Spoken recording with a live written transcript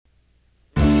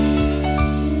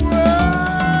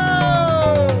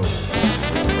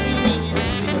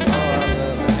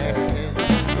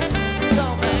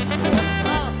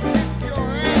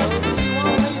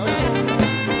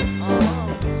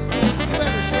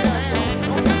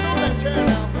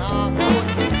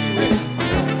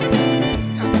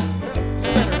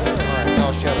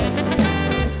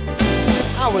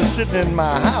sitting in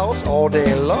my house all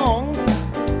day long.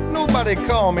 Nobody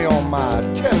called me on my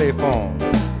telephone.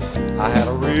 I had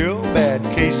a real bad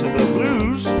case of the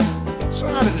blues, so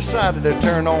I decided to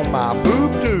turn on my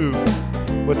boob tube.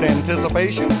 With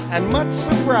anticipation and much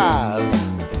surprise,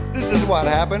 this is what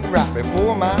happened right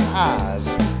before my eyes.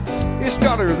 It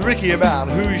started with Ricky about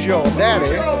who's your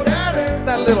daddy.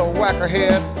 That little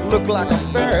wackerhead looked like a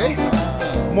fairy.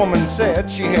 Woman said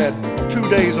she had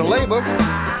 2 days of labor.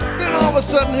 Then all of a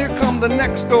sudden here come the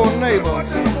next door neighbor.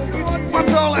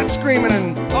 What's all that screaming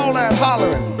and all that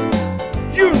hollering?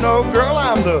 You know, girl,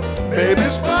 I'm the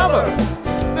baby's father.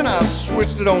 Then I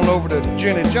switched it on over to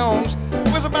Jenny Jones.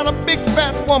 It was about a big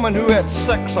fat woman who had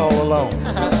sex all alone.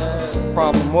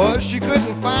 Problem was, she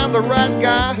couldn't find the right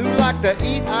guy who liked to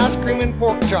eat ice cream and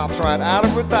pork chops right out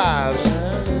of her thighs.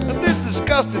 This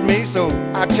disgusted me, so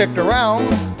I checked around.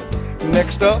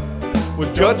 Next up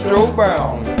was Judge Joe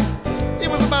Brown. It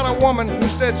was about a woman who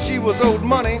said she was owed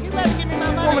money.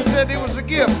 The woman said it was a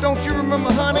gift. Don't you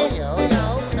remember, honey?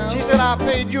 She said, I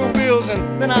paid your bills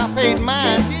and then I paid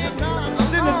mine.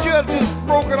 Then the judge just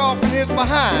broke it off in his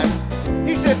behind.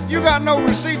 He said, you got no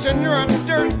receipts and you're a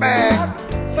dirtbag.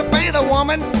 So pay the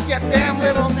woman, you damn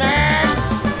little nag.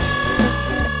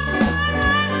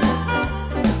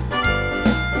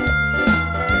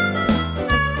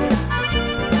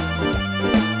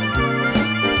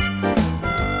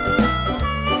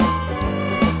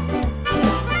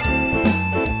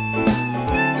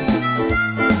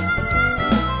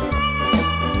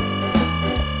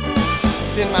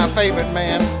 Then my favorite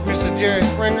man, Mr. Jerry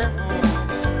Springer,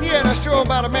 he had a show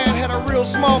about a man had a real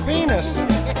small penis.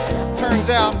 Turns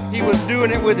out he was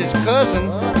doing it with his cousin,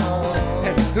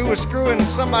 who was screwing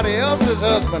somebody else's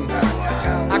husband.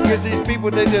 I guess these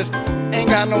people, they just ain't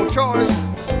got no choice.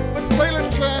 But Trailer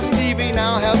Trash TV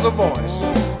now has a voice.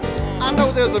 I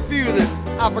know there's a few that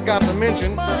I forgot to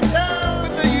mention, but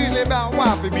they're usually about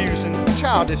wife abuse and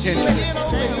child detention.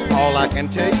 All I can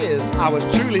tell you is I was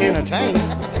truly entertained.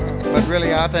 But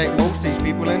really, I think most of these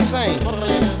people are insane.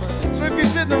 So if you're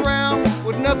sitting around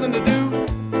with nothing to do,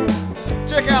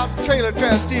 check out Trailer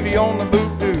Trash TV on the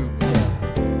Boob Tube.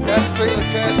 That's Trailer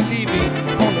Trash TV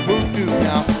on the Boob Tube.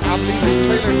 Now, I believe it's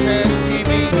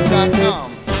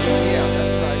trailertrashtv.com. Yeah,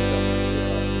 that's right.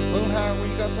 Boone Howard,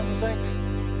 you got something to say?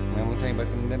 Man, I'm gonna tell you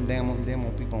about them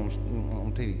damn people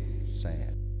on TV.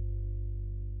 Sad.